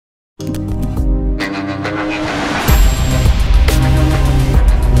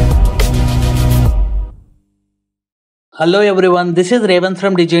Hello everyone, this is Revan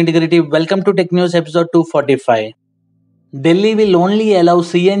from DigiIntegrity. Welcome to Tech News episode 245. Delhi will only allow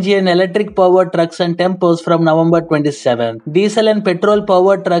CNG and electric powered trucks and tempos from November 27. Diesel and petrol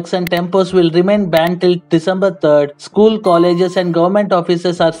powered trucks and tempos will remain banned till December 3rd. School, colleges and government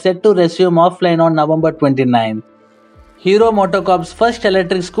offices are set to resume offline on November 29. Hero MotoCorp's first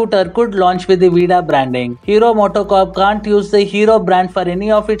electric scooter could launch with the Vida branding. Hero MotoCorp can't use the Hero brand for any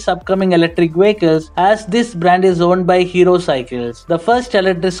of its upcoming electric vehicles as this brand is owned by Hero Cycles. The first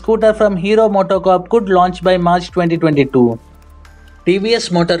electric scooter from Hero MotoCorp could launch by March 2022.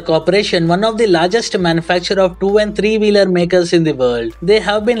 TVS Motor Corporation, one of the largest manufacturers of 2 and 3-wheeler makers in the world. They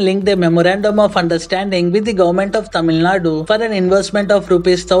have been linked a memorandum of understanding with the government of Tamil Nadu for an investment of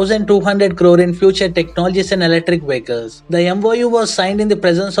Rs 1,200 crore in future technologies and electric vehicles. The MOU was signed in the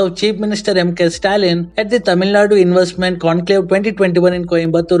presence of Chief Minister M.K. Stalin at the Tamil Nadu Investment Conclave 2021 in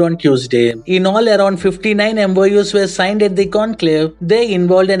Coimbatore on Tuesday. In all, around 59 MOUs were signed at the conclave. They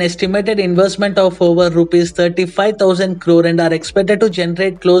involved an estimated investment of over Rs 35,000 crore and are expected to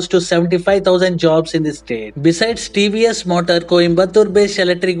generate close to 75,000 jobs in the state. Besides TVS Motor, Coimbatore-based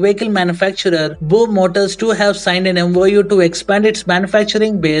electric vehicle manufacturer Boom Motors too have signed an MOU to expand its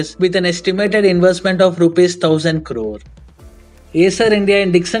manufacturing base with an estimated investment of Rs 1,000 crore. Acer India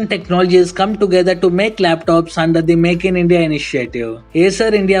and Dixon Technologies come together to make laptops under the Make in India initiative.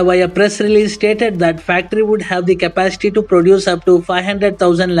 Acer India via press release stated that factory would have the capacity to produce up to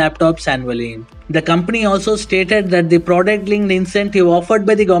 500,000 laptops annually. The company also stated that the product-linked incentive offered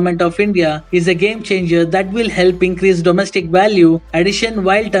by the Government of India is a game changer that will help increase domestic value addition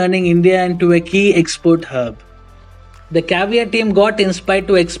while turning India into a key export hub. The Caviar team got inspired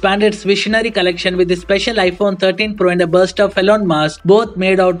to expand its visionary collection with a special iPhone 13 Pro and a burst of Elon Musk, both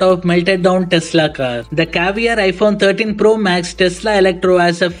made out of melted down Tesla car. The Caviar iPhone 13 Pro Max Tesla Electro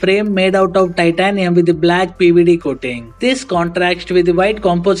has a frame made out of titanium with the black PVD coating. This contrasts with the white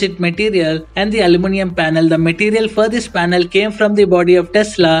composite material and the aluminum panel. The material for this panel came from the body of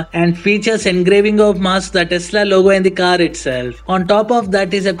Tesla and features engraving of Musk, the Tesla logo in the car itself. On top of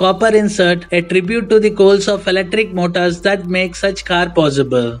that is a copper insert, a tribute to the coals of electric motors that make such car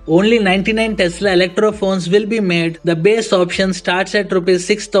possible. Only 99 Tesla Electro phones will be made. The base option starts at Rs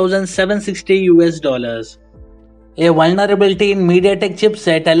 6,760 US. A vulnerability in MediaTek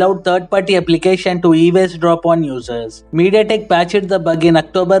chipset allowed third-party application to eavesdrop on users. MediaTek patched the bug in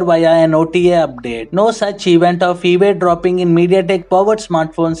October via an OTA update. No such event of eavesdropping in MediaTek-powered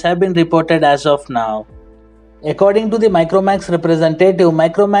smartphones have been reported as of now. According to the Micromax representative,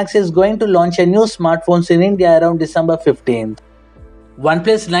 Micromax is going to launch a new smartphones in India around December 15th.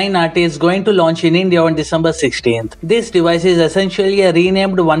 OnePlus 9 RT is going to launch in India on December 16th. This device is essentially a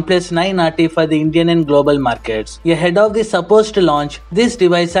renamed OnePlus 9 RT for the Indian and global markets. Ahead of the supposed launch, this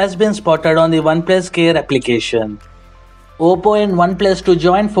device has been spotted on the OnePlus Care application. Oppo and OnePlus to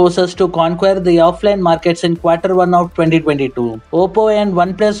join forces to conquer the offline markets in Q1 of 2022. Oppo and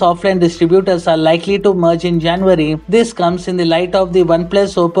OnePlus offline distributors are likely to merge in January. This comes in the light of the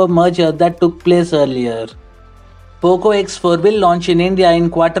OnePlus-Oppo merger that took place earlier. POCO X4 will launch in India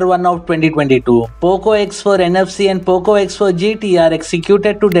in Q1 of 2022. POCO X4 NFC and POCO X4 GT are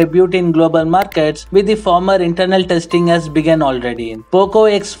executed to debut in global markets, with the former internal testing has begun already. POCO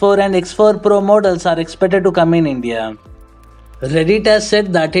X4 and X4 Pro models are expected to come in India. Reddit has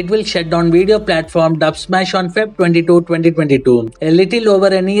said that it will shut down video platform Dubsmash on Feb 22, 2022, a little over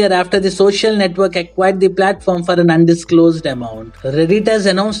a year after the social network acquired the platform for an undisclosed amount. Reddit has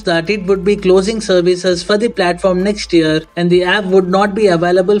announced that it would be closing services for the platform next year and the app would not be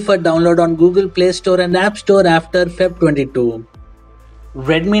available for download on Google Play Store and App Store after Feb 22.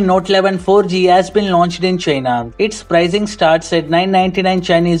 Redmi Note 11 4G has been launched in China. Its pricing starts at 999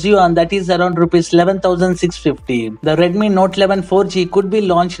 Chinese yuan, that is around Rs 11,650. The Redmi Note 11 4G could be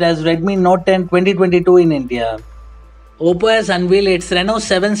launched as Redmi Note 10 2022 in India. Oppo has unveiled its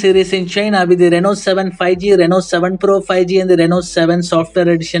Reno7 series in China with the Reno7 5G, Reno7 Pro 5G and the Reno7 Software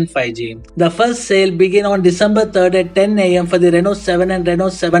Edition 5G. The first sale began on December 3rd at 10 am for the Reno7 and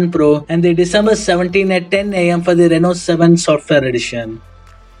Reno7 Pro and the December 17 at 10 am for the Reno7 Software Edition.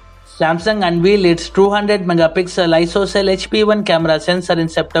 Samsung unveiled its 200-megapixel ISOCELL HP1 camera sensor in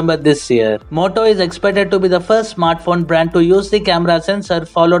September this year. Moto is expected to be the first smartphone brand to use the camera sensor,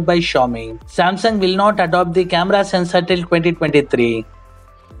 followed by Xiaomi. Samsung will not adopt the camera sensor till 2023.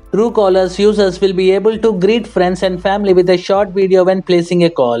 Truecaller's users will be able to greet friends and family with a short video when placing a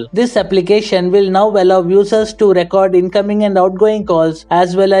call. This application will now allow users to record incoming and outgoing calls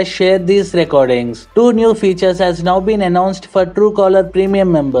as well as share these recordings. Two new features has now been announced for Truecaller Premium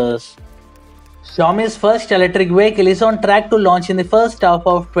members. Xiaomi's first electric vehicle is on track to launch in the first half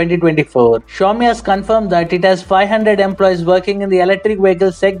of 2024. Xiaomi has confirmed that it has 500 employees working in the electric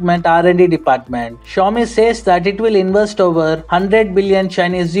vehicle segment R&D department. Xiaomi says that it will invest over 100 billion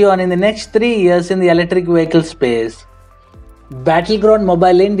Chinese yuan in the next 3 years in the electric vehicle space. Battleground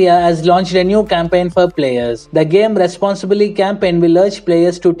Mobile India has launched a new campaign for players. The Game Responsibly campaign will urge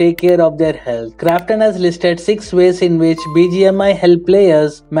players to take care of their health. Krafton has listed 6 ways in which BGMI help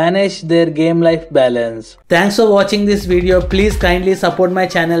players manage their game life balance. Thanks for watching this video. Please kindly support my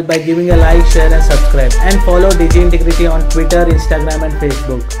channel by giving a like, share and subscribe. And follow DigiIntegrity on Twitter, Instagram and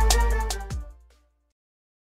Facebook.